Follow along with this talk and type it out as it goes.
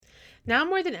Now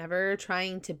more than ever,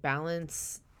 trying to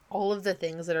balance all of the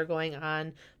things that are going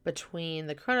on between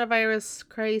the coronavirus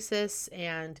crisis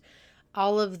and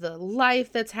all of the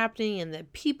life that's happening and the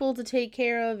people to take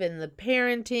care of and the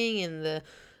parenting and the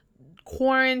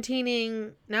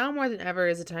quarantining. Now more than ever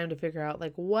is a time to figure out,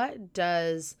 like, what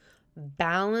does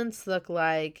balance look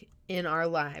like in our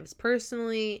lives,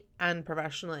 personally and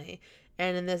professionally.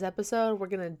 And in this episode, we're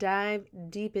going to dive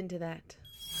deep into that.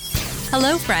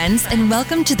 Hello, friends, and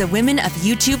welcome to the Women of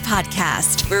YouTube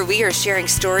podcast, where we are sharing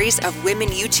stories of women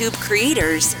YouTube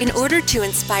creators in order to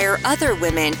inspire other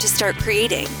women to start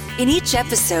creating. In each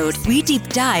episode, we deep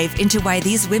dive into why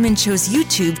these women chose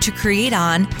YouTube to create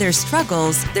on, their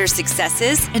struggles, their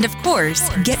successes, and of course,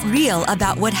 get real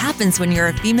about what happens when you're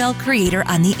a female creator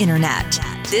on the internet.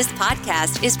 This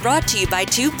podcast is brought to you by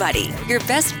TubeBuddy, your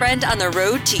best friend on the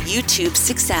road to YouTube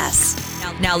success.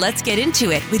 Now let's get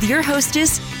into it with your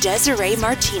hostess, Desiree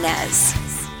Martinez.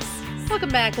 Welcome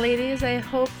back, ladies. I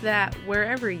hope that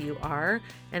wherever you are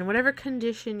and whatever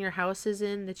condition your house is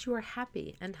in, that you are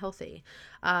happy and healthy.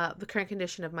 The current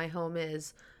condition of my home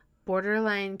is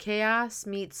borderline chaos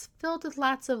meets filled with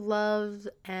lots of love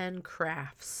and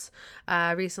crafts.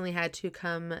 I recently had to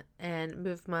come and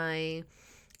move my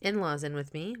in-laws in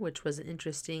with me, which was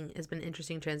has been an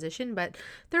interesting transition, but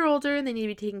they're older and they need to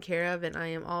be taken care of, and I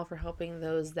am all for helping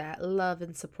those that love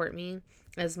and support me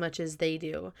as much as they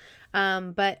do.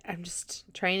 But I'm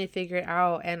just trying to figure it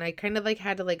out, and I kind of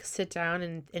had to sit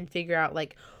down and figure out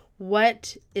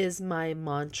what is my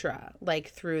mantra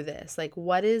through this?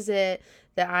 What is it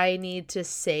that I need to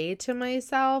say to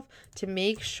myself to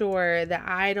make sure that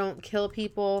I don't kill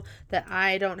people, that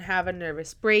I don't have a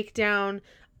nervous breakdown,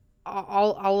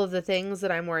 all of the things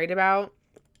that I'm worried about.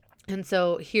 And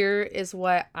so here is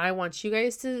what I want you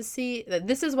guys to see.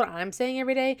 This is what I'm saying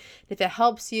every day. If it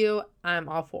helps you, I'm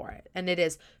all for it. And it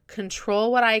is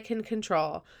control what I can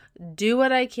control, do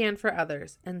what I can for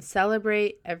others, and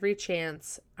celebrate every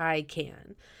chance I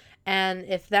can. And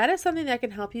if that is something that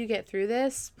can help you get through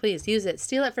this, please use it.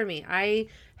 Steal it from me. I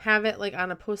have it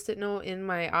on a Post-it note in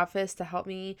my office to help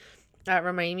me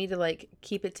remind me to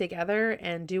keep it together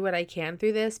and do what I can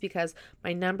through this, because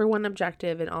my number one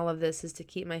objective in all of this is to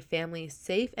keep my family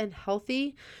safe and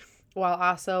healthy while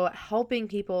also helping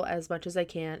people as much as I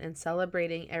can and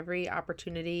celebrating every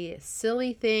opportunity,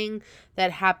 silly thing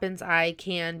that happens I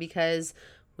can, because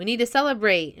we need to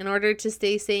celebrate in order to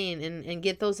stay sane and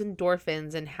get those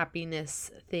endorphins and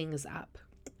happiness things up.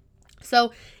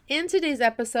 So in today's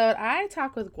episode, I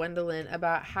talk with Gwendolyn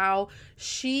about how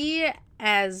she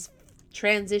has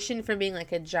transition from being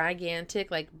a gigantic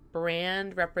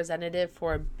brand representative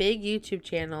for a big YouTube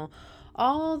channel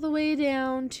all the way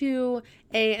down to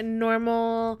a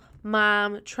normal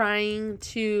mom trying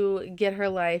to get her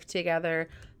life together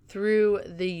through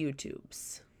the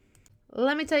YouTubes.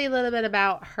 Let me tell you a little bit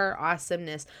about her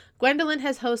awesomeness. Gwendolyn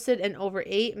has hosted an over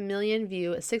 8 million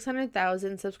view,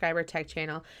 600,000 subscriber tech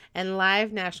channel and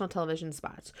live national television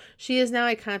spots. She is now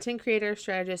a content creator,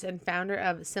 strategist, and founder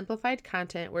of Simplified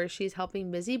Content, where she's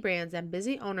helping busy brands and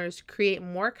busy owners create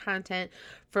more content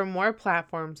for more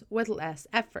platforms with less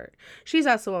effort. She's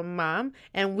also a mom,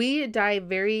 and we dive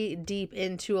very deep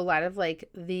into a lot of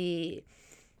the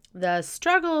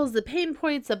struggles, the pain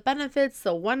points, the benefits,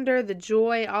 the wonder, the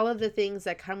joy, all of the things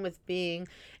that come with being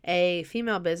a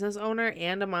female business owner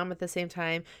and a mom at the same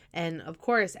time. And of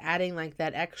course, adding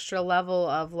that extra level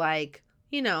of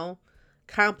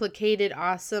complicated,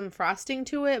 awesome frosting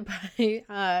to it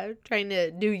by trying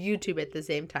to do YouTube at the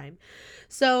same time.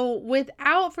 So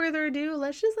without further ado,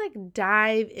 let's just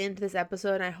dive into this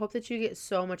episode. And I hope that you get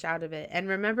so much out of it. And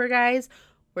remember, guys,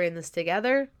 we're in this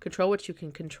together. Control what you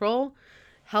can control.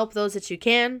 Help those that you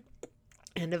can,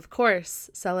 and of course,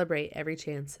 celebrate every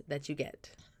chance that you get.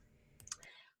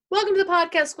 Welcome to the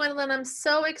podcast, Gwendolyn. I'm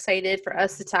so excited for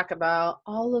us to talk about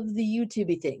all of the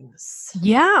YouTube things.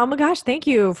 Yeah. Oh my gosh. Thank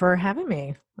you for having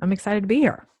me. I'm excited to be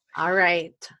here. All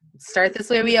right. Start this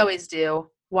way we always do.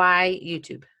 Why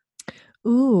YouTube?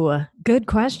 Ooh, good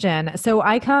question. So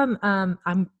I come,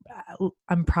 I'm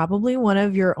probably one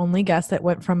of your only guests that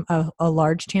went from a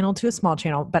large channel to a small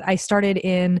channel, but I started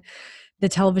in the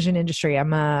television industry.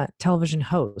 I'm a television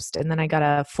host, and then I got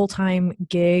a full-time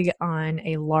gig on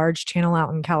a large channel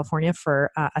out in California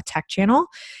for a tech channel.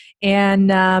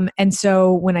 And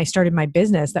so when I started my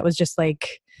business, that was just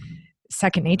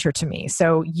second nature to me.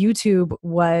 So YouTube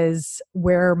was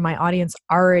where my audience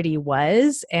already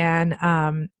was. And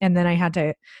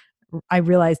then I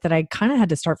realized that I kind of had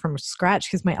to start from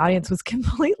scratch because my audience was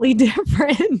completely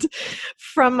different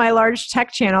from my large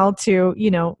tech channel to,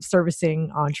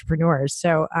 servicing entrepreneurs.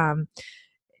 So,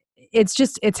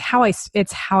 it's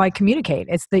how I communicate.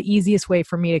 It's the easiest way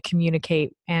for me to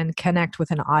communicate and connect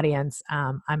with an audience.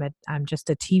 I'm just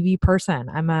a TV person.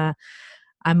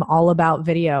 I'm all about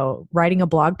video. Writing a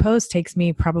blog post takes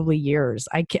me probably years.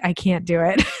 I can't do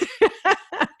it.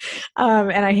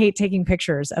 And I hate taking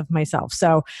pictures of myself.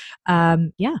 So,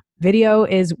 yeah, video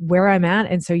is where I'm at.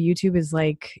 And so YouTube is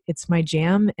like, it's my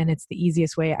jam, and it's the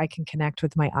easiest way I can connect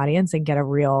with my audience and get a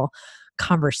real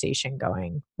conversation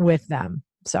going with them.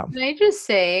 So can I just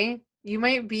say, you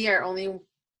might be our only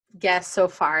guest so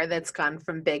far that's gone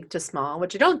from big to small,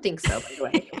 which I don't think so, by the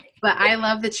way. But I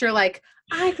love that you're like,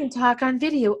 I can talk on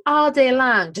video all day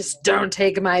long. Just don't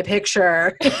take my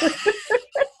picture.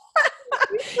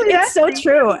 It's so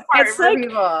true. It's like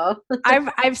people.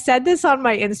 I've said this on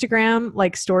my Instagram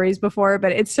like stories before,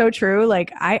 but it's so true.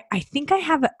 Like I think I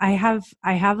have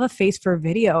a face for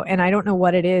video, and I don't know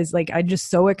what it is. Like I'm just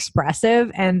so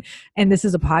expressive, and this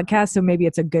is a podcast, so maybe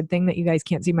it's a good thing that you guys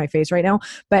can't see my face right now,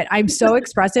 but I'm so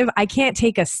expressive. I can't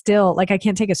take a still, like I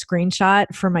can't take a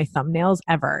screenshot for my thumbnails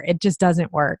ever. It just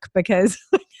doesn't work because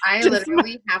I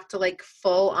literally have to like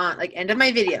full on, like end of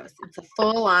my videos. It's a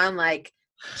full on like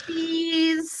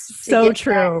cheese. So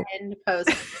true. End post.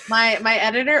 My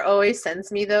editor always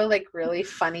sends me though like really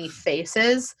funny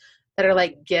faces that are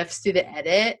like GIFs through the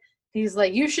edit. He's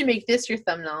like, you should make this your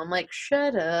thumbnail. I'm like,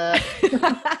 shut up.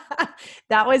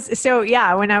 That was so,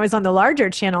 yeah. When I was on the larger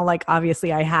channel, like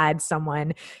obviously I had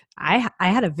someone, I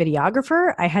had a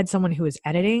videographer, I had someone who was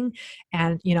editing,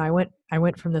 and you know, I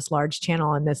went from this large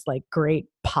channel and this like great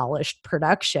polished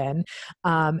production.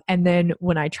 And then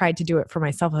when I tried to do it for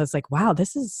myself, I was like, wow,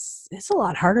 this is a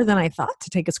lot harder than I thought to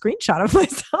take a screenshot of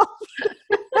myself.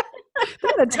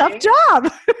 That's a tough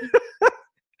job.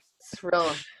 It's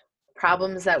real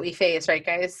problems that we face, right,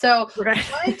 guys? So,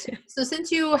 so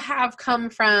since you have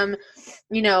come from,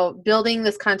 you know, building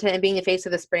this content and being the face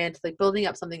of this brand to like building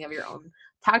up something of your own,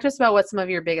 talk to us about what some of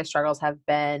your biggest struggles have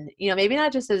been, you know, maybe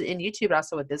not just in YouTube, but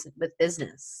also with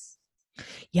business.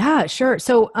 Yeah, sure.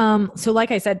 So, like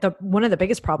I said, one of the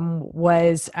biggest problem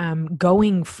was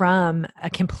going from a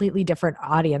completely different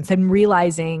audience and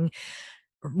realizing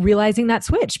that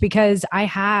switch, because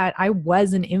I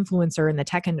was an influencer in the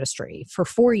tech industry for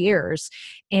 4 years.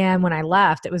 And when I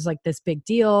left, it was like this big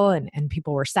deal, and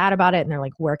people were sad about it. And they're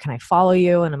like, where can I follow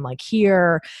you? And I'm like,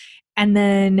 here. And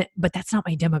then, but that's not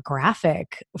my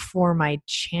demographic for my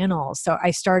channel. So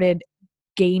I started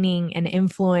gaining an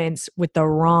influence with the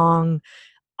wrong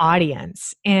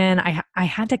audience. And I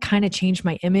had to kind of change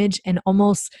my image and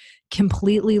almost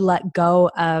completely let go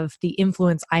of the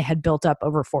influence I had built up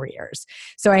over 4 years.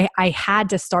 So I had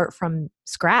to start from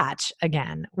scratch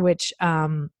again, which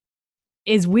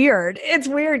is weird. It's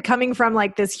weird coming from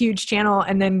like this huge channel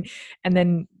and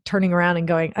then turning around and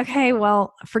going, okay,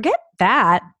 well, forget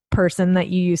that person that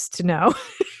you used to know.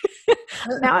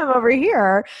 Now I'm over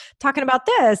here talking about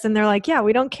this, and they're like, yeah,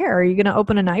 we don't care. Are you going to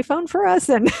open an iPhone for us?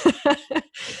 And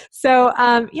so,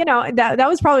 you know, that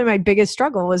was probably my biggest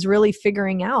struggle, was really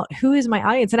figuring out who is my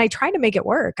audience. And I tried to make it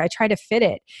work. I tried to fit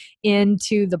it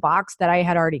into the box that I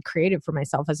had already created for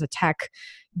myself as a tech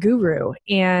guru.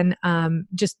 And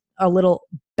just a little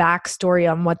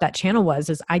backstory on what that channel was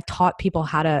is I taught people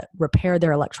how to repair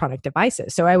their electronic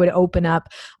devices. So I would open up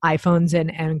iPhones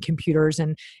and computers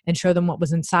and show them what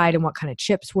was inside and what kind of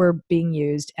chips were being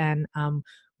used. And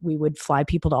we would fly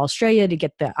people to Australia to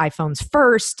get the iPhones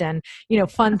first, and, you know,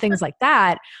 fun things like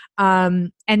that.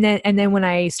 And then when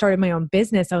I started my own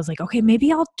business, I was like, okay,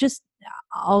 maybe I'll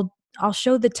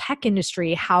show the tech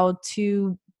industry how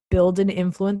to build an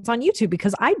influence on YouTube,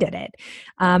 because I did it.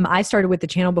 I started with the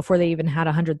channel before they even had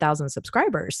 100,000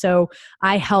 subscribers. So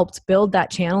I helped build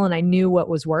that channel, and I knew what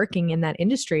was working in that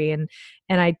industry. And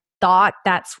I thought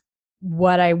that's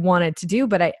what I wanted to do,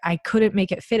 but I couldn't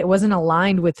make it fit. It wasn't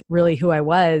aligned with really who I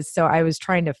was. So I was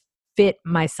trying to fit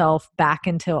myself back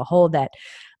into a hole that,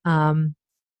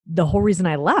 the whole reason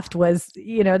I left was,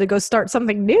 you know, to go start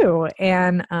something new.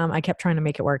 And I kept trying to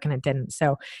make it work, and it didn't.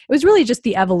 So it was really just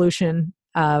the evolution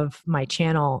of my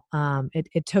channel.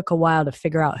 It took a while to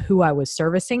figure out who I was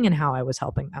servicing and how I was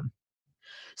helping them.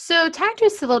 So talk to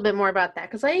us a little bit more about that,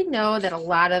 because I know that a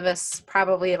lot of us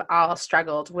probably have all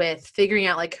struggled with figuring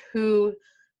out like who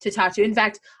to talk to. In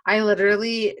fact, I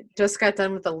literally just got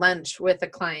done with a lunch with a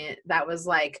client that was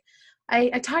like,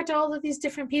 I talked to all of these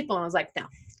different people, and I was like, no,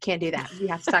 can't do that. You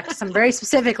have to talk to some very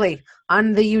specifically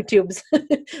on the YouTubes.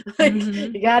 Like,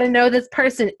 you got to know this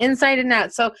person inside and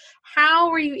out. So how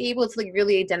were you able to like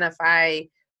really identify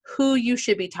who you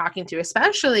should be talking to,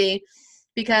 especially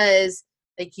because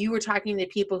like you were talking to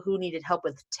people who needed help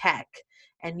with tech,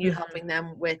 and you helping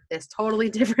them with this totally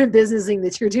different business thing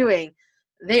that you're doing?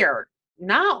 They are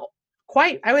not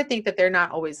I would think that they're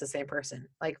not always the same person.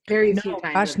 Like very few No,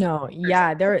 times. gosh, no.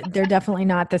 Yeah, they're definitely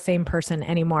not the same person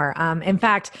anymore. In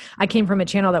fact, I came from a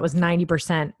channel that was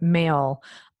 90% male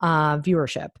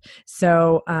viewership.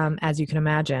 So, as you can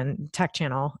imagine, tech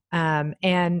channel, and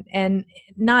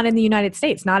not in the United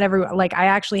States. Not everyone. Like I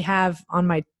actually have on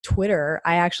my Twitter,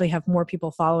 I actually have more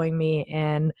people following me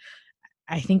in,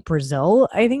 I think Brazil,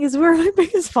 I think is where my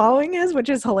biggest following is, which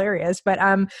is hilarious. But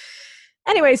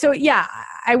anyway, so yeah,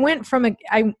 I went from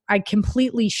I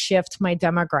completely shift my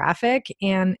demographic,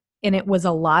 and it was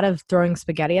a lot of throwing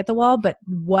spaghetti at the wall. But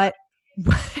what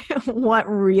what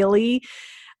really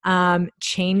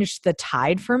changed the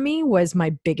tide for me was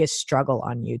my biggest struggle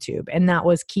on YouTube, and that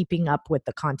was keeping up with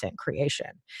the content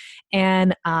creation.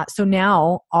 And so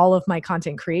now all of my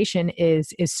content creation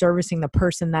is servicing the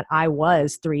person that I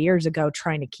was 3 years ago,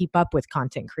 trying to keep up with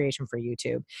content creation for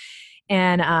YouTube.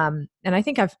 And I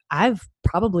think I've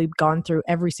probably gone through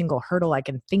every single hurdle I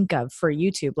can think of for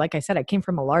YouTube. Like I said, I came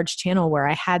from a large channel where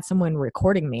I had someone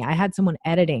recording me, I had someone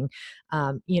editing,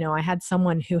 I had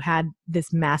someone who had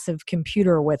this massive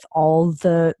computer with all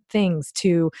the things,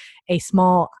 to a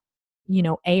small,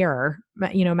 Air,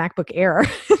 MacBook Air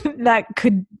that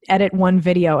could edit one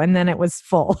video and then it was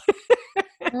full.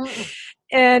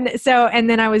 And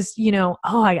then I was,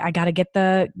 I got to get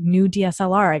the new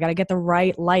DSLR. I got to get the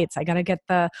right lights. I got to get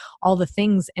all the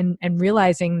things, and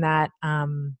realizing that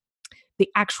the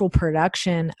actual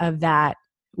production of that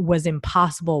was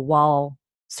impossible while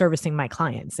servicing my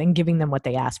clients and giving them what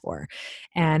they asked for.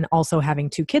 And also having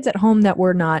 2 kids at home that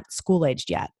were not school aged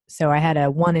yet. So I had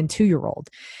a 1 and 2-year-old.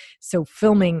 So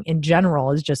filming in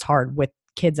general is just hard with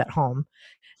kids at home.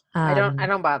 I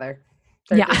don't bother.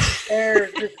 They're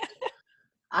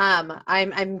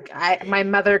my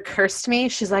mother cursed me.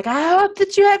 She's like, I hope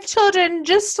that you have children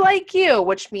just like you,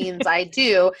 which means I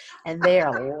do. And they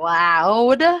are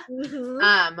loud. Mm-hmm.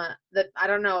 I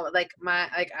don't know,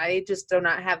 I just do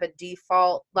not have a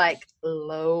default,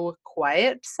 low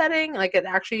quiet setting. Like it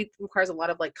actually requires a lot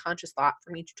of conscious thought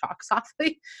for me to talk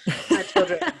softly. My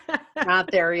children not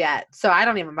there yet. So I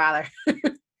don't even bother.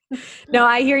 No,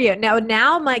 I hear you.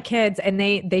 Now my kids, and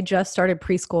they just started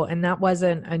preschool, and that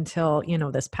wasn't until,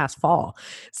 this past fall.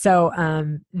 So,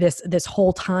 this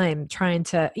whole time trying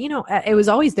to, it was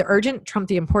always the urgent trumped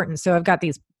the important. So I've got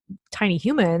these tiny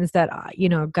humans that,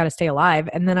 got to stay alive.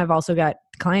 And then I've also got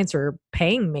clients who are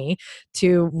paying me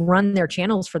to run their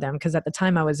channels for them. Cause at the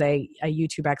time I was a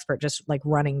YouTube expert, just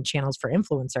running channels for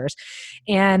influencers.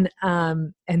 And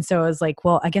so I was like,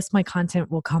 well, I guess my content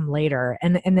will come later.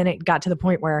 And then it got to the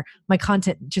point where my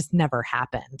content just never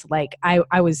happened.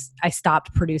 I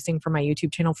stopped producing for my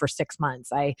YouTube channel for 6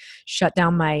 months. I shut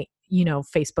down my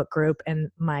Facebook group, and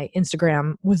my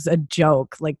Instagram was a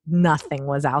joke. Nothing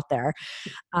was out there.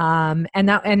 And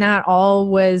that all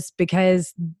was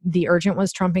because the urgent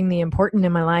was trumping the important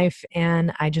in my life,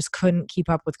 and I just couldn't keep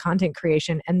up with content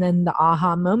creation. And then the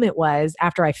aha moment was,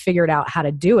 after I figured out how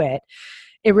to do it,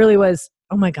 it really was,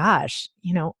 oh my gosh,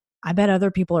 I bet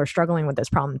other people are struggling with this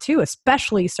problem too,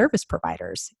 especially service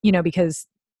providers, because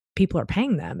people are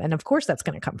paying them. And of course that's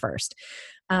going to come first.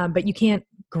 But you can't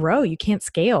grow, you can't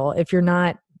scale if you're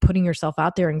not putting yourself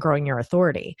out there and growing your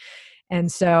authority. And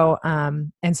so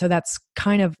that's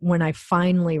kind of when I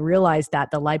finally realized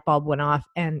that the light bulb went off,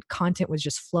 and content was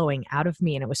just flowing out of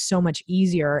me, and it was so much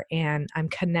easier. And I'm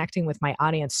connecting with my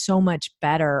audience so much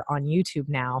better on YouTube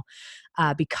now,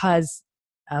 because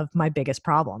of my biggest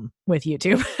problem with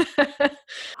YouTube.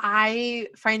 I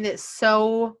find it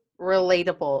so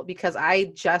relatable because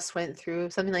I just went through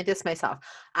something like this myself.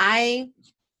 I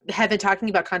have been talking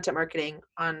about content marketing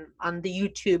on the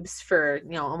YouTubes for,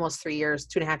 almost 3 years,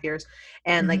 2.5 years.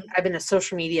 And I've been a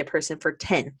social media person for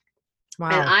 10. Wow.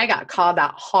 And I got called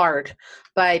out hard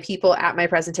by people at my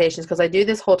presentations because I do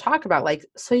this whole talk about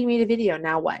so you made a video,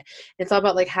 now what? It's all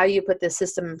about how you put this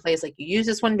system in place. You use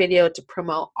this one video to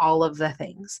promote all of the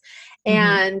things. Mm-hmm.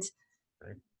 And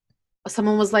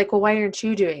someone was like, well, why aren't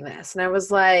you doing this? And I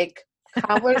was like,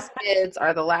 college kids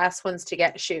are the last ones to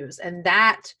get shoes. And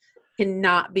that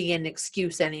cannot be an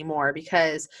excuse anymore,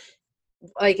 because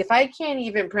if I can't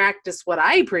even practice what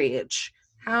I preach,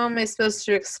 how am I supposed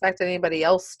to expect anybody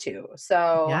else to?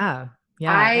 So yeah.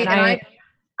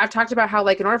 I've talked about how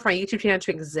in order for my YouTube channel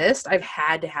to exist, I've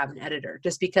had to have an editor,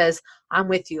 just because I'm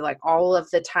with you all of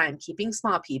the time. Keeping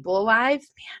small people alive,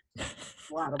 man,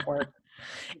 a lot of work.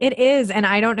 It is. And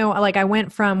I don't know, I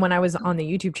went from when I was on the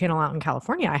YouTube channel out in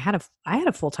California, I had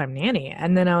a full-time nanny.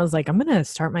 And then I was like, I'm going to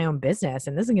start my own business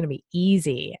and this is going to be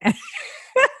easy.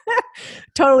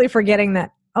 Totally forgetting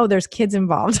that, there's kids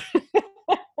involved.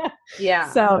 Yeah.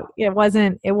 So it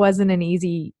wasn't an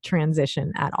easy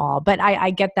transition at all. But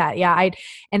I get that. Yeah.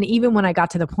 And even when I got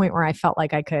to the point where I felt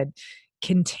like I could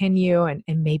continue and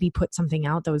maybe put something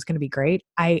out that was going to be great,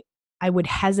 I would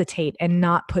hesitate and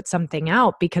not put something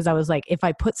out because I was like, if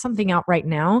I put something out right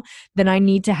now, then I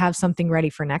need to have something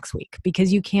ready for next week,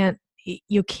 because you can't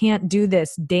do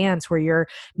this dance where you're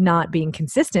not being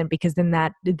consistent, because then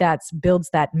that's builds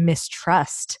that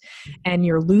mistrust and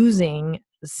you're losing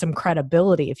some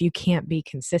credibility if you can't be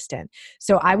consistent.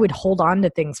 So I would hold on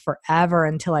to things forever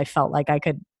until I felt like I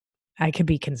could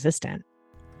be consistent.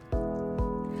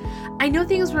 I know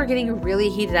things were getting really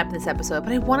heated up in this episode,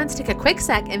 but I wanted to take a quick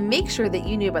sec and make sure that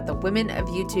you knew about the Women of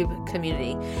YouTube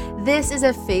community. This is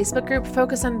a Facebook group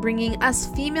focused on bringing us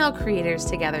female creators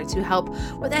together to help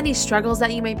with any struggles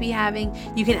that you might be having.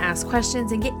 You can ask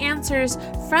questions and get answers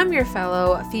from your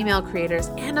fellow female creators,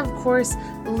 and of course,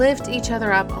 lift each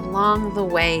other up along the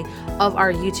way of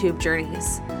our YouTube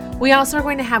journeys. We also are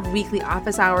going to have weekly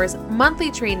office hours, monthly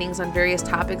trainings on various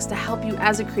topics to help you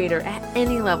as a creator at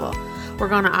any level. We're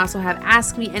going to also have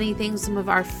Ask Me Anything, some of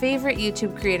our favorite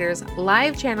YouTube creators,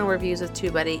 live channel reviews with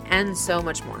TubeBuddy, and so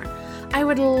much more. I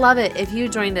would love it if you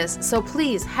joined us, so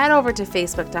please head over to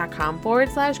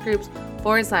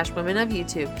facebook.com/groups/women of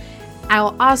YouTube. I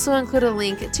will also include a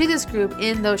link to this group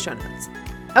in those show notes.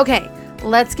 Okay,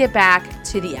 let's get back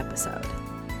to the episode.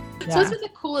 Yeah. So what's been the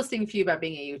coolest thing for you about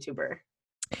being a YouTuber?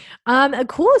 The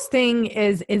coolest thing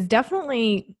is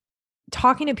definitely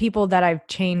talking to people that I've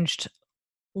changed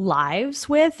lives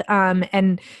with.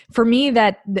 And for me,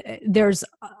 there's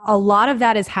a lot of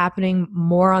that is happening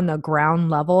more on the ground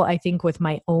level, I think, with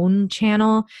my own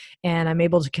channel, and I'm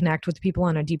able to connect with people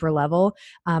on a deeper level.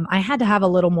 I had to have a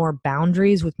little more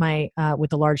boundaries with with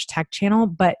the large tech channel,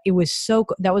 but it was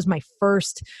that was my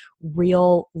first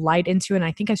real light into it. And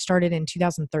I think I started in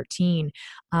 2013.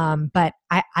 But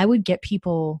I would get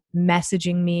people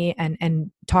messaging me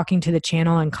and talking to the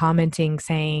channel and commenting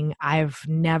saying, I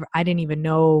didn't even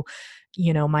know,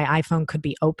 my iPhone could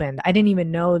be opened. I didn't even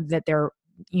know that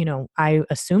I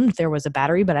assumed there was a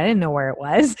battery, but I didn't know where it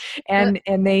was. And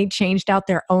they changed out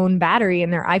their own battery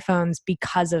in their iPhones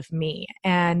because of me.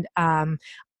 And,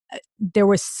 there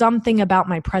was something about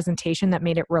my presentation that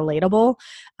made it relatable.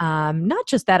 Not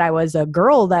just that I was a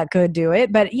girl that could do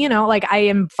it, but, like I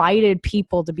invited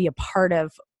people to be a part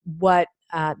of what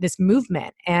this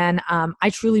movement. And I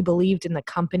truly believed in the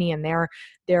company and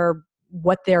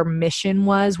what their mission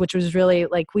was, which was really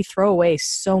like, we throw away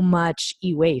so much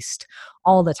e-waste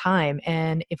all the time.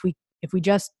 And if we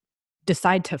just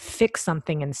decide to fix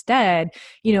something instead,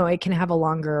 it can have a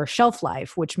longer shelf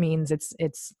life, which means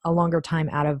it's a longer time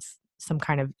out of some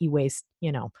kind of e-waste,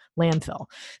 landfill.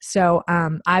 So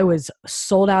I was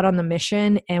sold out on the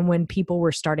mission. And when people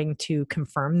were starting to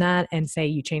confirm that and say,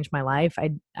 you changed my life,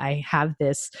 I have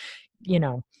this,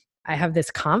 I have this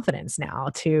confidence now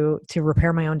to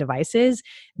repair my own devices.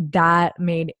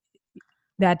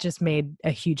 That just made a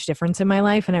huge difference in my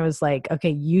life. And I was like,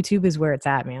 okay, YouTube is where it's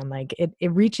at, man. Like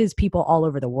it reaches people all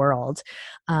over the world.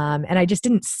 And I just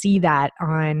didn't see that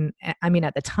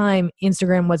at the time,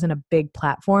 Instagram wasn't a big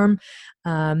platform.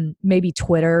 Maybe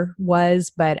Twitter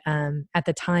was, but at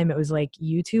the time it was like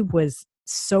YouTube was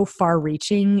so far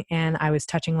reaching and I was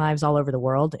touching lives all over the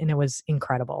world, and it was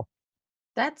incredible.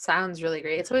 That sounds really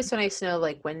great. It's always so nice to know,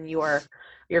 like, when your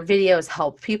videos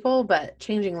help people, but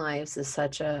changing lives is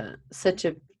such a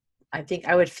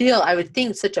I would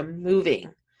think such a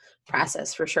moving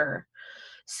process for sure.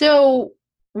 So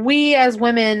we as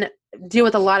women deal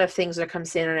with a lot of things when it comes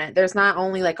to the internet. There's not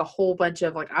only like a whole bunch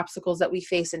of like obstacles that we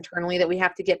face internally that we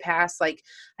have to get past. Like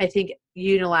I think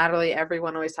unilaterally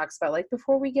everyone always talks about, like,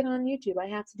 before we get on YouTube, I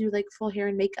have to do like full hair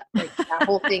and makeup. Like that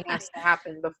whole thing has to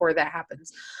happen before that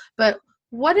happens. But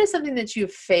what is something that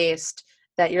you've faced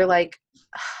that you're like,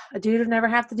 a dude would never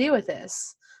have to deal with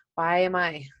this? Why am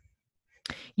I?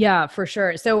 Yeah, for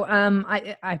sure. So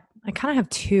I kind of have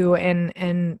two,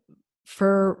 and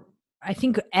for I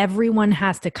think everyone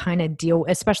has to kind of deal,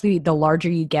 especially the larger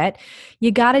you get,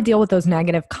 you got to deal with those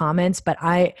negative comments. But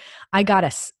I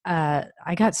got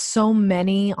so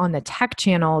many on the tech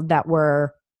channel that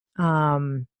were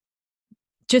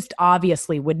just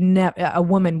obviously a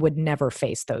woman would never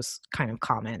face those kind of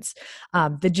comments.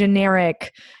 The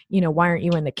generic, why aren't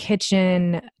you in the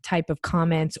kitchen type of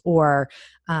comments, or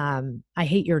I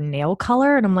hate your nail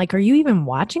color. And I'm like, are you even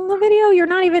watching the video? You're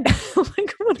not even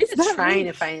like, what is that trying mean?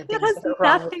 to find That things has that are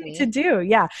wrong with nothing me. to do.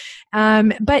 Yeah.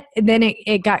 But then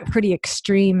it got pretty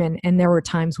extreme, and there were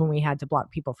times when we had to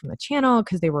block people from the channel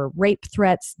because they were rape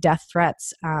threats, death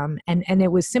threats. And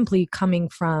it was simply coming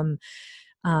from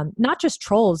not just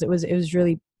trolls. It was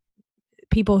really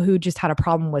people who just had a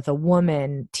problem with a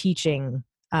woman teaching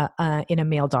in a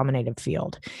male dominated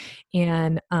field.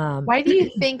 And why do you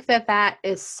think that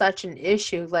is such an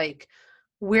issue? Like,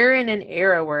 we're in an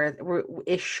era where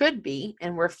it should be,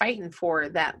 and we're fighting for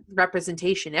that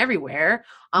representation everywhere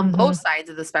on both sides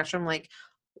of the spectrum. Like,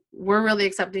 we're really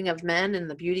accepting of men in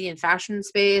the beauty and fashion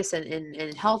space and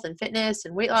in health and fitness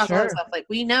and weight loss, all that stuff. Like,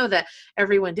 we know that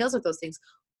everyone deals with those things.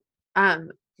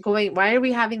 Why are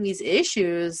we having these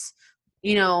issues,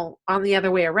 on the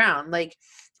other way around? Like,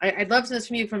 I'd love to know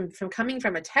from you from coming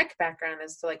from a tech background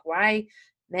as to like why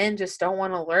men just don't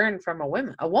want to learn from a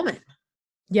woman.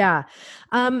 Yeah.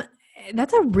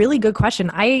 That's a really good question.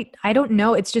 I don't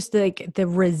know. It's just like the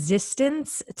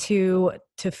resistance to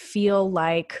feel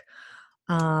like,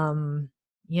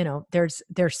 there's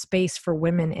space for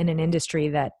women in an industry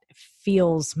that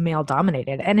feels male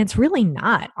dominated. And it's really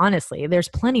not, honestly. There's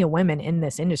plenty of women in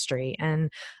this industry. And,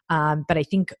 but I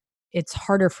think it's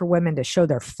harder for women to show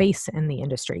their face in the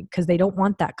industry because they don't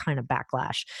want that kind of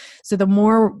backlash. So the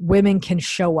more women can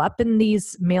show up in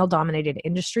these male dominated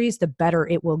industries, the better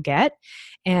it will get.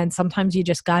 And sometimes you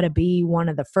just got to be one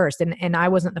of the first. And I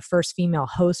wasn't the first female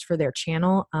host for their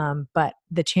channel, but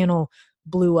the channel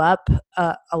blew up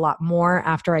a lot more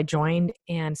after I joined.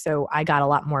 And so I got a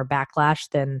lot more backlash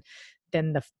than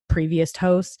the previous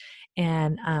hosts.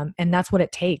 And that's what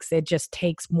it takes. It just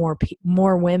takes more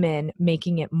women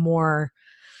making it more,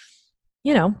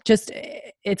 just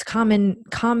it's common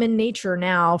nature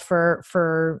now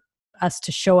for us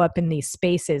to show up in these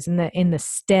spaces in the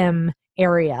STEM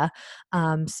area.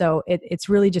 So it's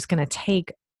really just going to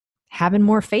take having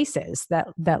more faces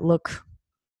that look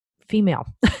female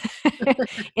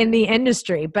in the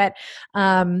industry. But,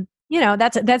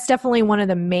 that's definitely one of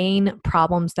the main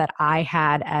problems that I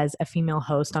had as a female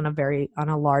host on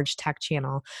a large tech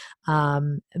channel.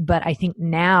 But I think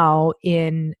now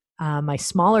in my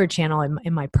smaller channel,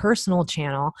 in my personal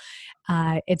channel,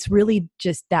 it's really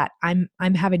just that I'm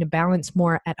having to balance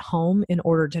more at home in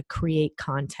order to create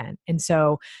content. And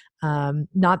so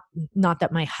not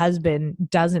that my husband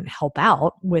doesn't help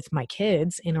out with my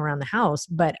kids in around the house,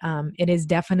 but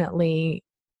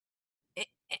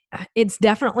it's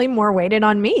definitely more weighted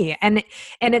on me. And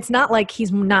it's not like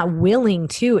he's not willing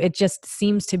to, it just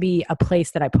seems to be a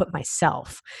place that I put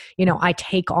myself. I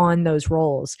take on those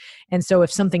roles. And so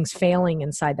if something's failing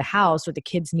inside the house or the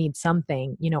kids need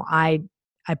something, I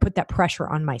put that pressure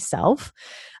on myself.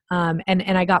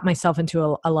 And I got myself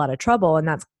into a lot of trouble. And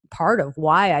that's part of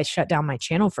why I shut down my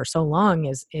channel for so long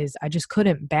is I just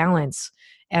couldn't balance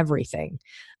everything.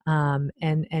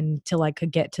 Until I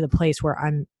could get to the place where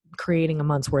I'm creating a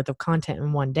month's worth of content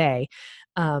in one day.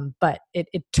 But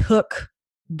it took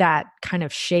that kind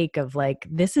of shake of like,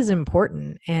 this is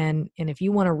important. And if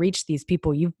you want to reach these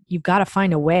people, you've got to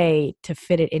find a way to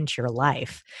fit it into your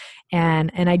life.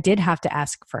 And I did have to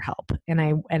ask for help. And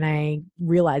I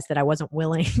realized that I wasn't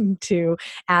willing to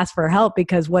ask for help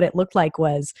because what it looked like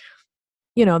was,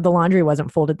 the laundry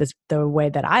wasn't folded the way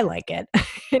that I like it.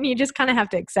 And you just kind of have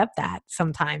to accept that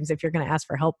sometimes if you're going to ask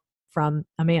for help from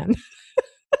a man.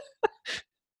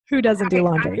 Who doesn't do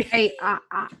laundry?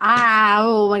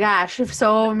 Oh my gosh,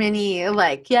 so many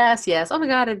yes. Oh my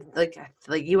God, like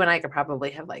you and I could probably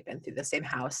have been through the same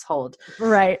household,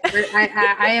 right?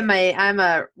 I'm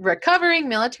a recovering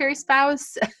military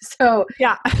spouse, so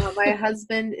yeah. My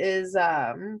husband is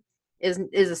a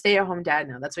stay-at-home dad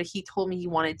now. That's what he told me he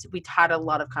wanted to. We had a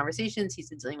lot of conversations. He's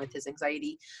been dealing with his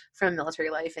anxiety from military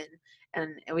life,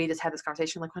 and we just had this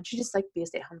conversation like, why don't you just be a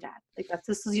stay-at-home dad? Like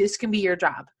this can be your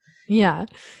job. Yeah.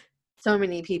 So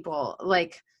many people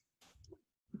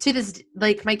to this,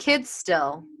 my kids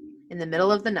still in the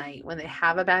middle of the night when they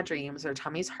have a bad dreams or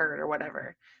tummy's hurt or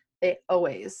whatever, they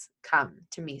always come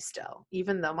to me still,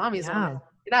 even though mommy's want to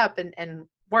get up and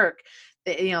work.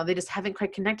 They just haven't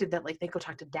quite connected that they go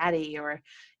talk to daddy or,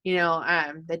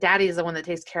 the daddy is the one that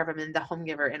takes care of him and the home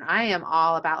giver. And I am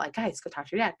all about guys, go talk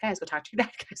to your dad, guys, go talk to your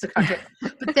dad, guys, go talk to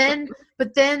your dad.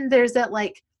 But then there's that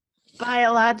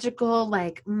biological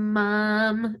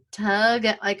mom tug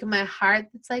at my heart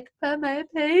that's but my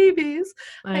babies,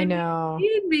 I know,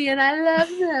 need me and I love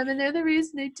them and they're the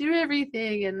reason they do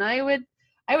everything. And I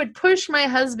would push my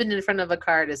husband in front of a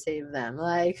car to save them.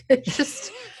 It's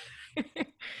just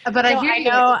but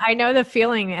I know the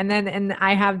feeling. And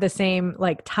I have the same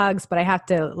tugs, but I have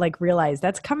to realize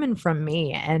that's coming from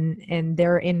me and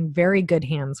they're in very good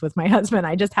hands with my husband.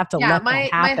 I just have to let that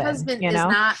happen. My husband is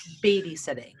not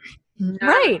babysitting.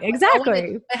 Right. Oh,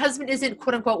 Exactly. my husband isn't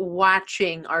quote unquote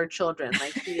watching our children.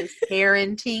 Like he is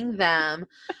parenting them.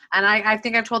 And I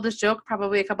think I've told this joke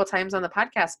probably a couple times on the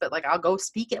podcast, but like I'll go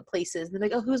speak at places and they're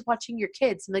like, oh, who's watching your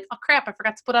kids? I'm like, oh crap, I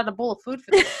forgot to put out a bowl of food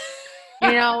for them.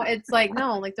 It's like,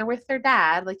 no, like they're with their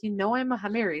dad. Like,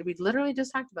 I'm married. We literally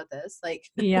just talked about this. Like,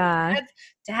 Yeah.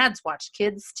 dads watch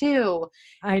kids too.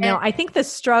 I know. I think the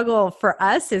struggle for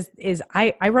us is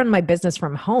I run my business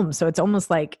from home. So it's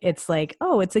almost like,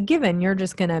 oh, it's a given. You're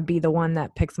just going to be the one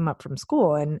that picks them up from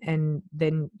school and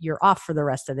then you're off for the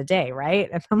rest of the day. Right.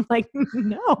 And I'm like,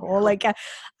 no, like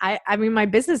I mean, my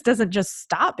business doesn't just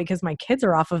stop because my kids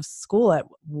are off of school at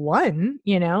 1,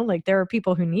 like there are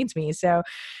people who needs me. So,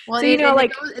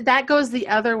 that goes the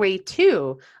other way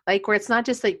too. Like where it's not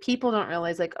just like people don't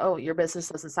realize like, oh, your business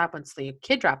doesn't stop once the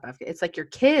kid drop off. It's like your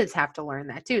kids have to learn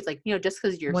that too. It's like, just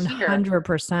because you're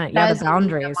 100%. Yeah. The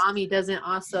boundaries. Mommy doesn't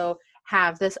also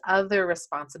have this other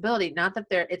responsibility. Not that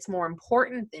it's more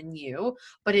important than you,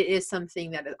 but it is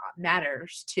something that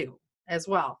matters too as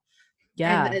well.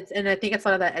 Yeah. And I think it's a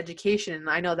lot of that education. And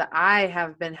I know that I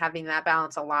have been having that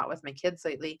balance a lot with my kids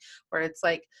lately, where it's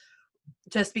like,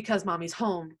 just because mommy's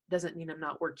home doesn't mean I'm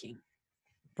not working.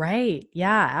 Right.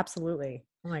 Yeah, absolutely.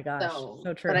 Oh my gosh.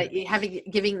 So true. But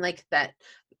giving like that,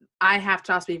 I have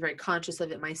to also be very conscious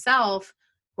of it myself,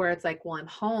 where it's like, well, I'm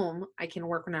home. I can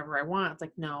work whenever I want. It's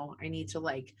like, no, I need to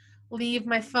like leave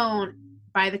my phone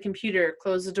by the computer,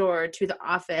 close the door to the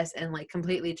office and like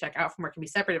completely check out from work and be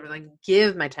separated, and like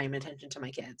give my time and attention to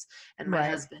my kids and my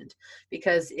husband,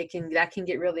 because that can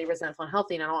get really resentful and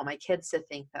healthy. And I don't want my kids to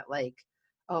think that like,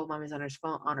 oh, mommy's on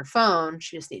her phone.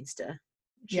 She just needs to.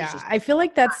 I feel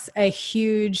like that's a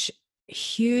huge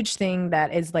thing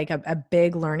that is like a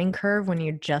big learning curve when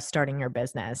you're just starting your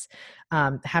business.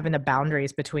 Having the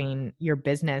boundaries between your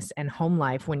business and home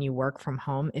life when you work from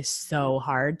home is so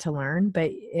hard to learn,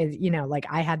 but like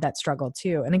I had that struggle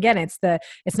too. And again, it's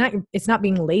not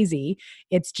being lazy.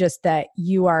 It's just that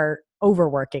you are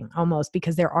overworking almost,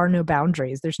 because there are no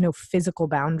boundaries. There's no physical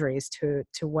boundaries to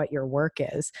what your work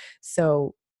is.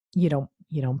 So you don't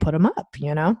put them up,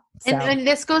 So. And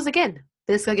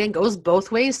this again goes both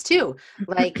ways too.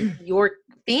 Like your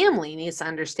family needs to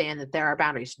understand that there are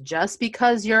boundaries. Just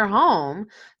because you're home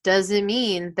doesn't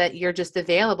mean that you're just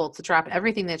available to drop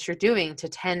everything that you're doing to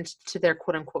tend to their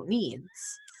quote unquote needs.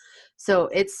 So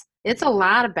it's a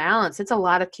lot of balance. It's a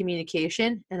lot of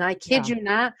communication. And I kid you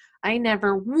not, I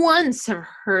never once have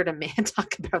heard a man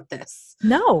talk about this.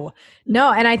 No.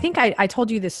 And I think I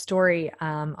told you this story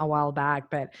a while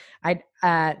back, but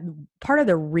part of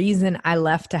the reason I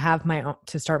left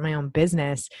to start my own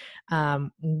business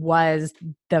was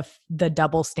the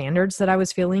double standards that I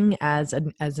was feeling as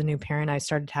a new parent. I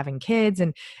started having kids,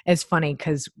 and it's funny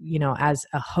because, as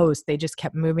a host, they just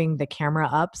kept moving the camera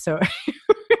up. So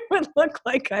it would look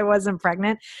like I wasn't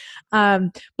pregnant.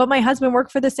 But my husband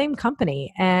worked for the same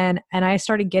company, and I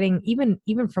started getting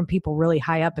even from people really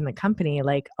high up in the company,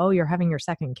 like, oh, you're having your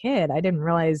second kid. I didn't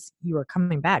realize you were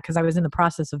coming back, because I was in the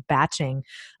process of batching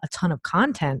a ton of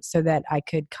content so that I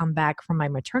could come back from my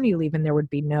maternity leave and there would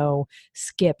be no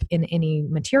skip in any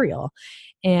material.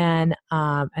 And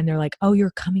they're like, oh,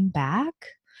 you're coming back?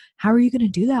 How are you going to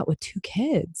do that with 2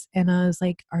 kids? And I was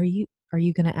like, are you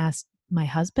going to ask my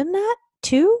husband that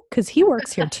too? Because he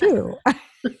works here too.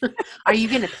 Are you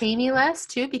going to pay me less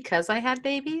too because I had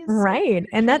babies? Right.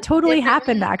 And that totally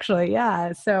happened actually.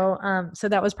 Yeah. So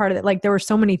that was part of it. Like there were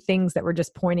so many things that were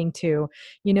just pointing to,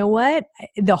 you know what?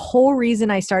 The whole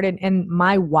reason I started, and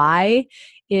my why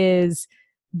is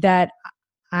that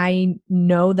I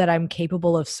know that I'm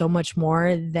capable of so much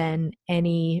more than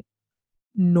any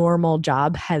normal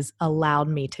job has allowed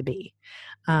me to be.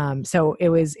 So it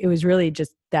was really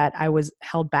just that I was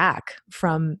held back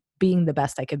from being the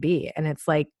best I could be. And it's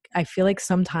like, I feel like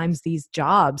sometimes these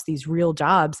real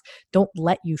jobs don't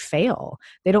let you fail.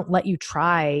 They don't let you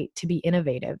try to be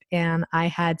innovative. And I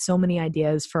had so many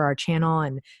ideas for our channel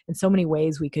and in so many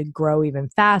ways we could grow even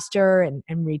faster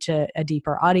and reach a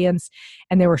deeper audience.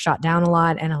 And they were shot down a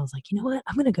lot. And I was like, you know what?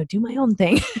 I'm going to go do my own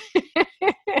thing.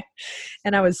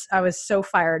 And I was so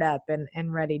fired up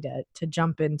and ready to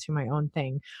jump into my own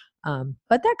thing.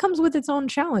 But that comes with its own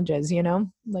challenges,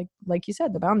 like you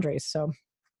said, the boundaries. So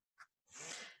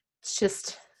it's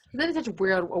just such a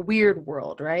weird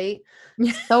world, right?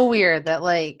 So weird that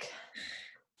like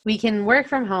we can work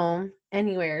from home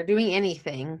anywhere, doing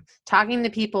anything, talking to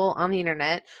people on the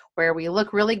internet where we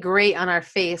look really great on our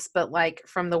face, but like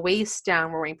from the waist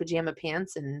down, we're wearing pajama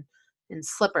pants and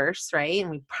slippers, right?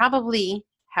 And we probably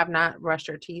have not brushed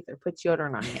our teeth or put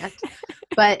deodorant on yet,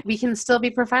 but we can still be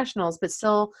professionals, but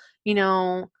still,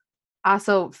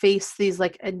 also face these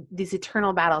like these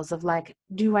eternal battles of like,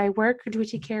 do I work or do I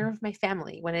take care of my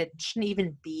family when it shouldn't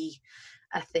even be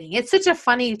a thing? It's such a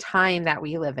funny time that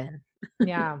we live in.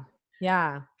 Yeah.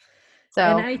 Yeah. And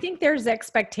So I think there's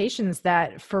expectations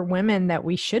that for women that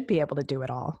we should be able to do it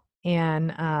all.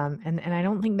 And I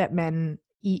don't think that men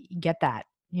get that,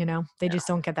 they just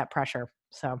don't get that pressure.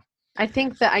 So I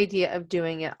think the idea of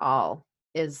doing it all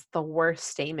is the worst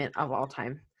statement of all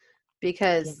time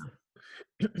because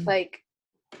like,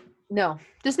 no,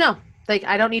 just no. Like,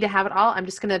 I don't need to have it all. I'm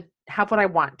just going to have what I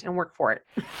want and work for it.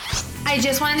 I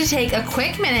just wanted to take a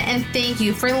quick minute and thank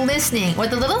you for listening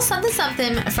with a little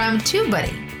something from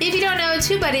TubeBuddy. If you don't know,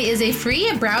 TubeBuddy is a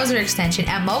free browser extension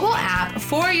and mobile app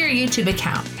for your YouTube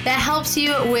account that helps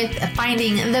you with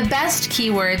finding the best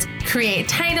keywords, create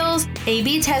titles,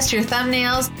 A/B test your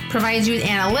thumbnails, provides you with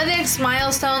analytics,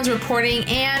 milestones, reporting,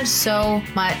 and so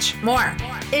much more.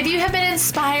 If you have been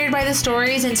inspired by the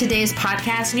stories in today's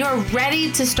podcast and you are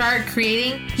ready to start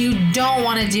creating, you don't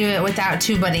want to do it without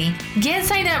TubeBuddy. Get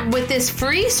signed up with this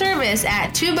free service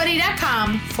at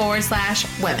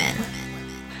tubebuddy.com/women.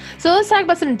 So let's talk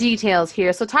about some details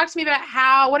here. So talk to me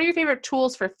about what are your favorite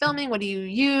tools for filming? What do you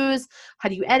use? How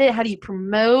do you edit? How do you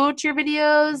promote your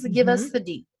videos? Give us the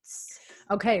deets.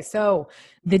 Okay, so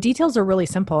the details are really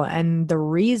simple. And the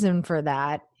reason for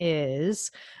that is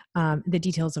the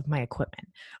details of my equipment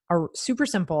are super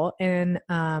simple. And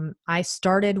I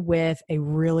started with a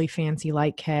really fancy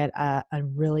light kit, a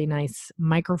really nice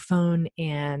microphone,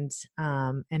 and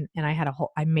I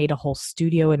made a whole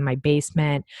studio in my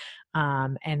basement,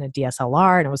 and a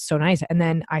DSLR, and it was so nice. And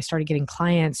then I started getting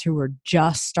clients who were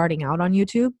just starting out on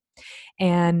YouTube,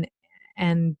 and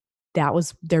that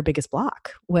was their biggest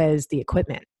block, was the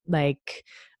equipment.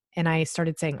 And I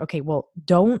started saying, okay, well,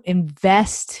 don't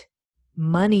invest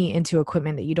money into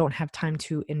equipment that you don't have time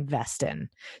to invest in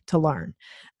to learn.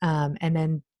 And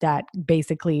then that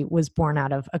basically was born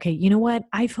out of, okay, you know what?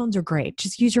 iPhones are great.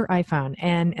 Just use your iPhone.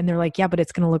 And they're like, yeah, but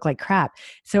it's going to look like crap.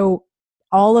 So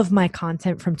all of my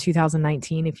content from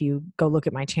 2019, if you go look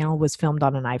at my channel, was filmed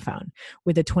on an iPhone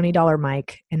with a $20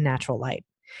 mic and natural light.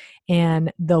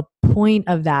 And the point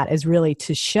of that is really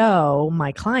to show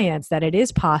my clients that it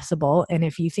is possible. And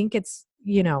if you think it's,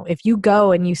 if you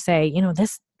go and you say,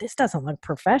 this doesn't look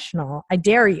professional, I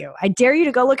dare you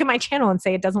to go look at my channel and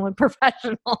say it doesn't look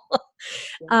professional.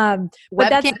 Webcam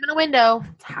in a window.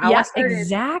 Yeah,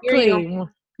 exactly.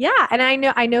 Yeah. And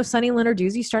I know Sunny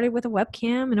Lenarduzzi started with a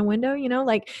webcam in a window,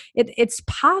 it's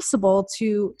possible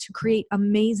to create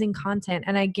amazing content.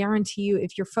 And I guarantee you,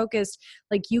 if you're focused,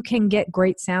 you can get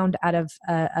great sound out of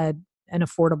an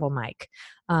affordable mic.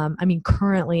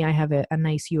 Currently I have a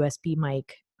nice USB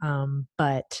mic,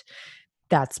 but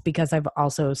that's because I've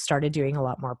also started doing a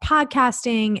lot more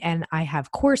podcasting, and I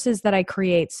have courses that I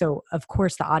create. So of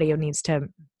course the audio needs to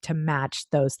match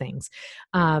those things.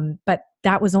 But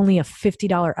that was only a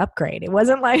 $50 upgrade. It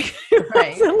wasn't like,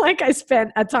 I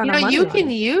spent a ton of money. You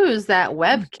can use that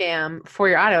webcam for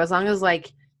your audio as long as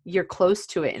you're close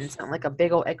to it and it's not like a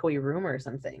big old echoey room or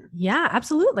something. Yeah,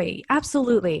 absolutely.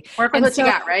 Absolutely. Work with what you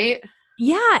got, right?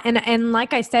 Yeah. And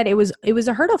like I said, it was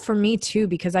a hurdle for me too,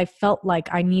 because I felt like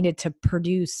I needed to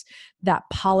produce that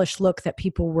polished look that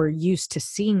people were used to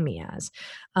seeing me as.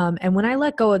 And when I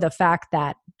let go of the fact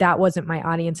that that wasn't my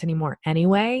audience anymore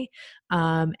anyway,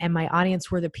 and my audience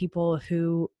were the people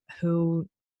who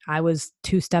I was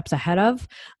 2 steps ahead of,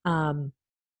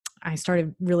 I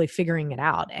started really figuring it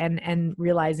out and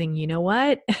realizing, you know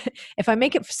what, if I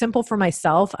make it simple for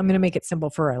myself, I'm going to make it simple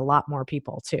for a lot more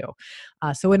people too.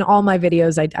 So in all my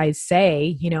videos, I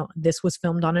say, this was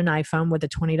filmed on an iPhone with a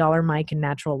 $20 mic and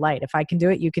natural light. If I can do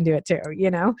it, you can do it too,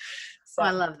 So, I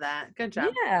love that. Good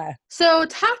job. Yeah. So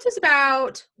talk to us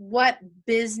about what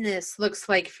business looks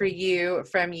like for you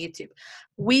from YouTube.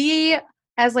 We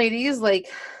as ladies,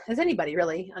 as anybody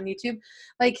really on YouTube,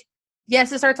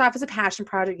 yes, it starts off as a passion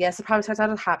project. Yes, it probably starts out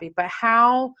as a hobby. But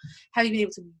how have you been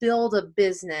able to build a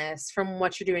business from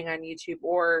what you're doing on YouTube?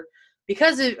 Or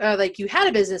because of, you had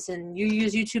a business and you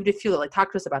use YouTube to fuel it.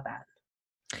 Talk to us about that.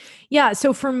 Yeah.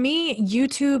 So for me,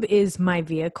 YouTube is my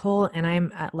vehicle. And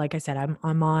I'm, like I said,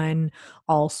 I'm on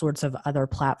all sorts of other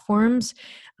platforms,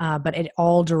 but it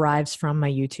all derives from my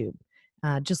YouTube.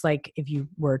 Just like if you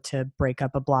were to break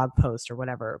up a blog post or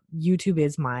whatever, YouTube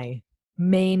is my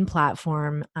main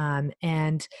platform. And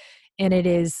it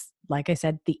is, like I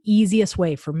said, the easiest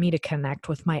way for me to connect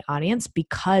with my audience,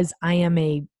 because I am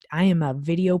a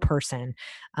video person.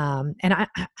 And I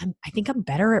think I'm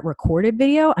better at recorded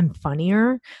video. I'm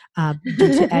funnier due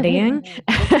to editing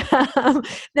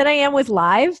than I am with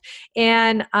live.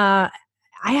 And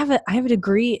I have a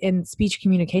degree in speech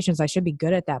communications. I should be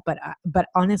good at that, but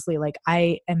honestly, like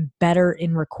I am better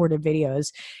in recorded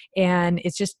videos, and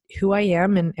it's just who I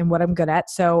am and what I'm good at.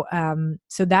 So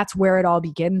that's where it all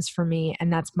begins for me,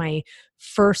 and that's my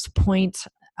first point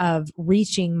of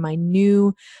reaching my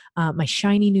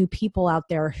shiny new people out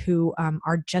there who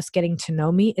are just getting to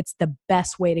know me. It's the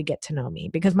best way to get to know me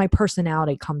because my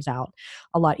personality comes out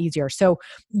a lot easier. So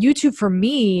YouTube for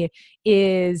me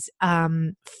is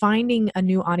finding a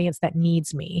new audience that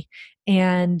needs me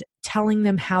and telling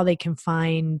them how they can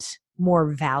find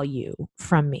more value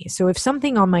from me. So if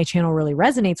something on my channel really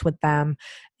resonates with them,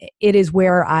 it is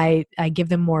where I give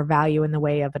them more value in the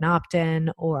way of an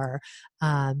opt-in or,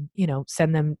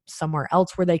 send them somewhere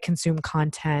else where they consume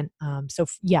content.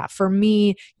 For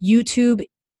me, YouTube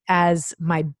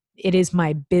it is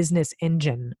my business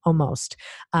engine almost,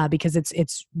 because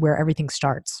it's where everything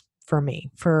starts for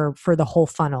me for the whole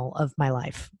funnel of my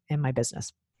life and my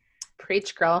business.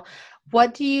 Preach, girl.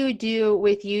 What do you do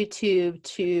with YouTube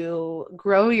to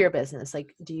grow your business?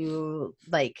 Like, do you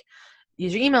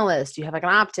use your email list? Do you have like an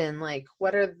opt-in? Like,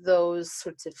 what are those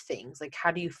sorts of things? Like, how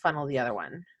do you funnel the other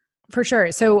one? For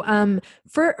sure. So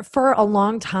for a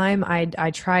long time,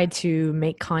 I tried to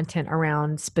make content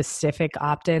around specific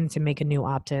opt-ins and make a new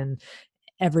opt-in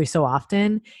every so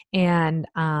often. And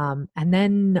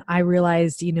then I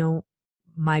realized,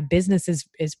 my business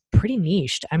is pretty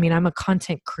niched. I mean, I'm a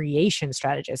content creation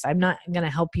strategist. I'm not going to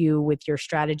help you with your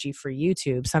strategy for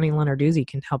YouTube. Sunny Lenarduzzi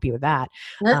can help you with that.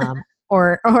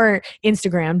 Or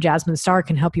Instagram, Jasmine Star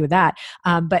can help you with that.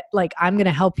 But like, I'm going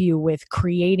to help you with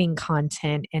creating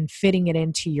content and fitting it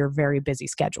into your very busy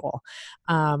schedule.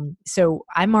 So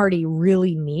I'm already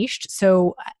really niched.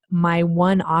 So my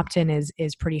one opt-in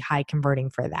is pretty high converting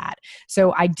for that.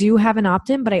 So I do have an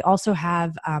opt-in, but I also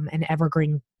have an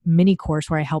evergreen mini course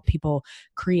where I help people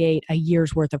create a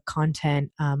year's worth of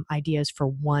content ideas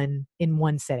in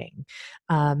one sitting.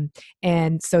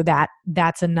 And so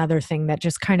that's another thing that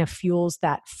just kind of fuels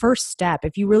that first step.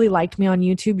 If you really liked me on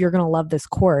YouTube, you're going to love this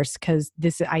course because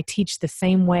I teach the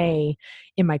same way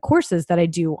in my courses that I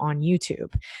do on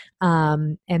YouTube.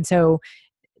 And so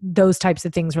those types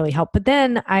of things really help. But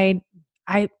then I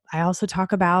also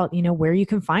talk about, where you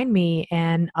can find me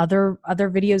and other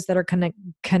videos that are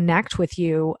connect with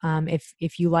you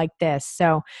if you like this.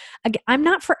 So again, I'm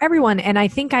not for everyone. And I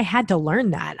think I had to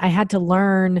learn that. I had to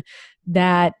learn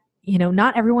that,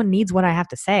 not everyone needs what I have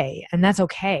to say. And that's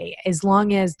okay. As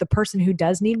long as the person who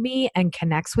does need me and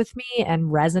connects with me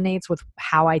and resonates with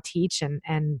how I teach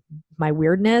and my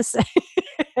weirdness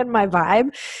and my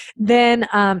vibe, then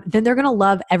they're going to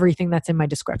love everything that's in my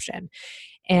description.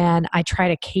 And I try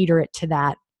to cater it to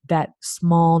that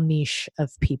small niche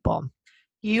of people.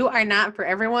 You are not for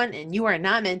everyone, and you are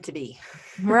not meant to be.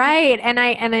 Right.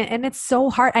 And it's so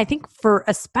hard. I think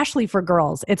especially for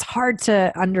girls, it's hard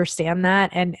to understand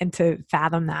that and to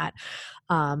fathom that.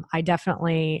 I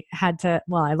definitely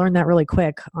I learned that really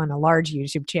quick on a large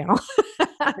YouTube channel.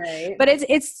 Right. But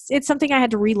it's something I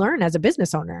had to relearn as a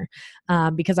business owner,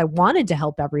 because I wanted to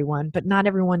help everyone, but not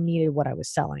everyone needed what I was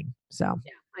selling. So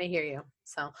yeah, I hear you.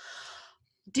 So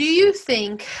do you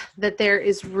think that there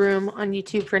is room on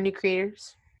YouTube for new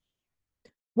creators?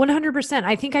 100%.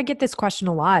 I think I get this question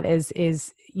a lot is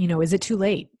it too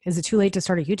late? Is it too late to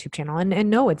start a YouTube channel? And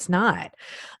no, it's not.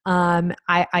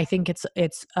 I think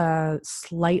it's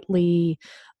slightly,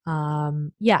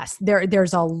 yes,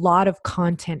 there's a lot of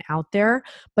content out there,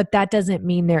 but that doesn't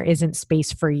mean there isn't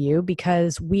space for you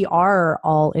because we are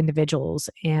all individuals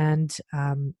and,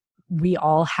 we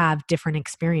all have different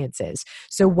experiences.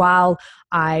 So while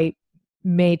I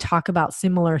may talk about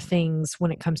similar things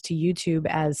when it comes to YouTube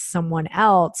as someone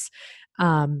else,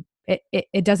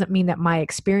 it doesn't mean that my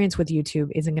experience with YouTube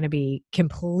isn't going to be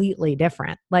completely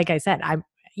different. Like I said,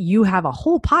 you have a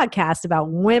whole podcast about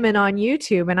women on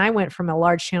YouTube, and I went from a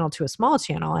large channel to a small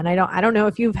channel, and I don't know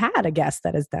if you've had a guest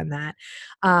that has done that.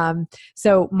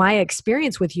 So my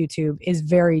experience with YouTube is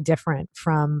very different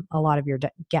from a lot of your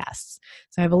guests.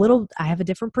 So I have a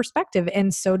different perspective,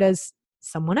 and so does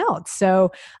someone else.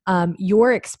 So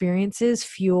your experiences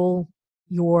fuel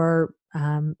your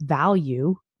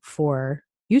value for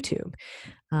YouTube.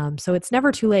 So it's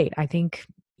never too late. I think,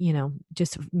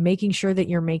 just making sure that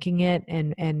you're making it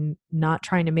and not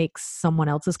trying to make someone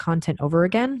else's content over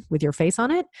again with your face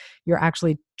on it. You're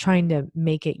actually trying to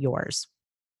make it yours.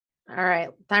 All right.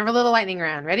 Time for a little lightning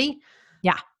round. Ready?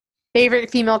 Yeah. Favorite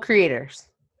female creators?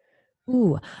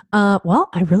 Ooh, well,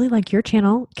 I really like your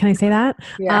channel. Can I say that?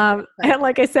 And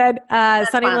like I said,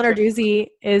 Sunny Lenarduzzi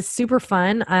is super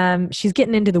fun. She's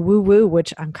getting into the woo woo,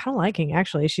 which I'm kind of liking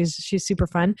actually. She's super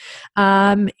fun.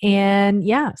 And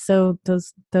yeah, so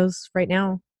those right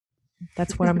now,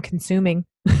 that's what I'm consuming.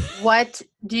 What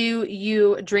do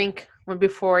you drink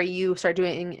before you start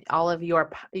doing all of your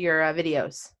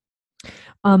videos?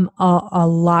 A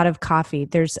lot of coffee.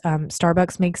 There's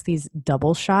Starbucks makes these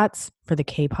double shots for the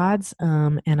K-Pods,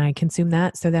 and I consume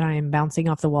that so that I am bouncing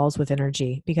off the walls with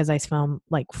energy because I film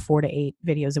like 4 to 8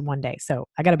 videos in one day. So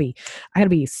I gotta be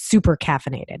super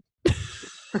caffeinated.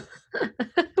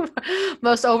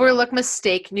 Most overlooked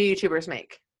mistake new YouTubers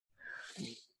make.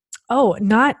 Oh,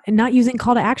 not using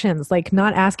call to actions, like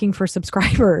not asking for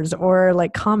subscribers or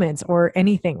like comments or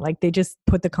anything. Like they just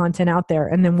put the content out there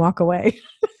and then walk away.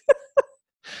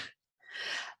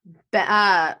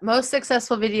 Most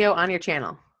successful video on your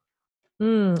channel?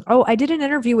 Oh, I did an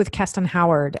interview with Keston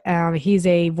Howard. He's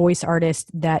a voice artist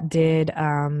that did,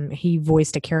 he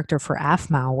voiced a character for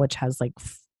Aphmau, which has like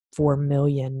 4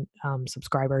 million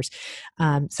subscribers.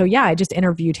 So yeah, I just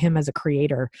interviewed him as a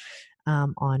creator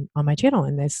on my channel,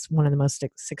 and this one of the most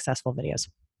successful videos.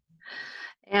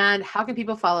 And how can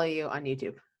people follow you on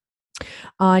YouTube?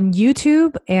 On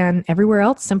YouTube and everywhere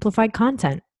else, Simplified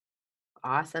Content.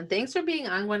 Awesome. Thanks for being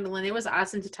on, Gwendolyn. It was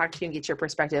awesome to talk to you and get your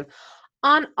perspective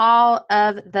on all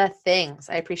of the things.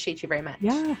 I appreciate you very much.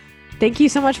 Yeah. Thank you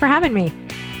so much for having me.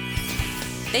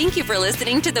 Thank you for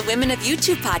listening to the Women of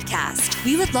YouTube podcast.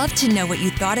 We would love to know what you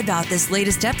thought about this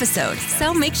latest episode.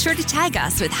 So make sure to tag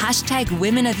us with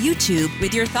 #WomenOfYouTube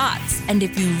with your thoughts. And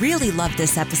if you really love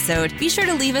this episode, be sure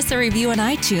to leave us a review on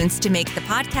iTunes to make the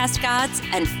podcast gods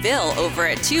and Phil over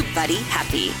at TubeBuddy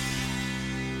happy.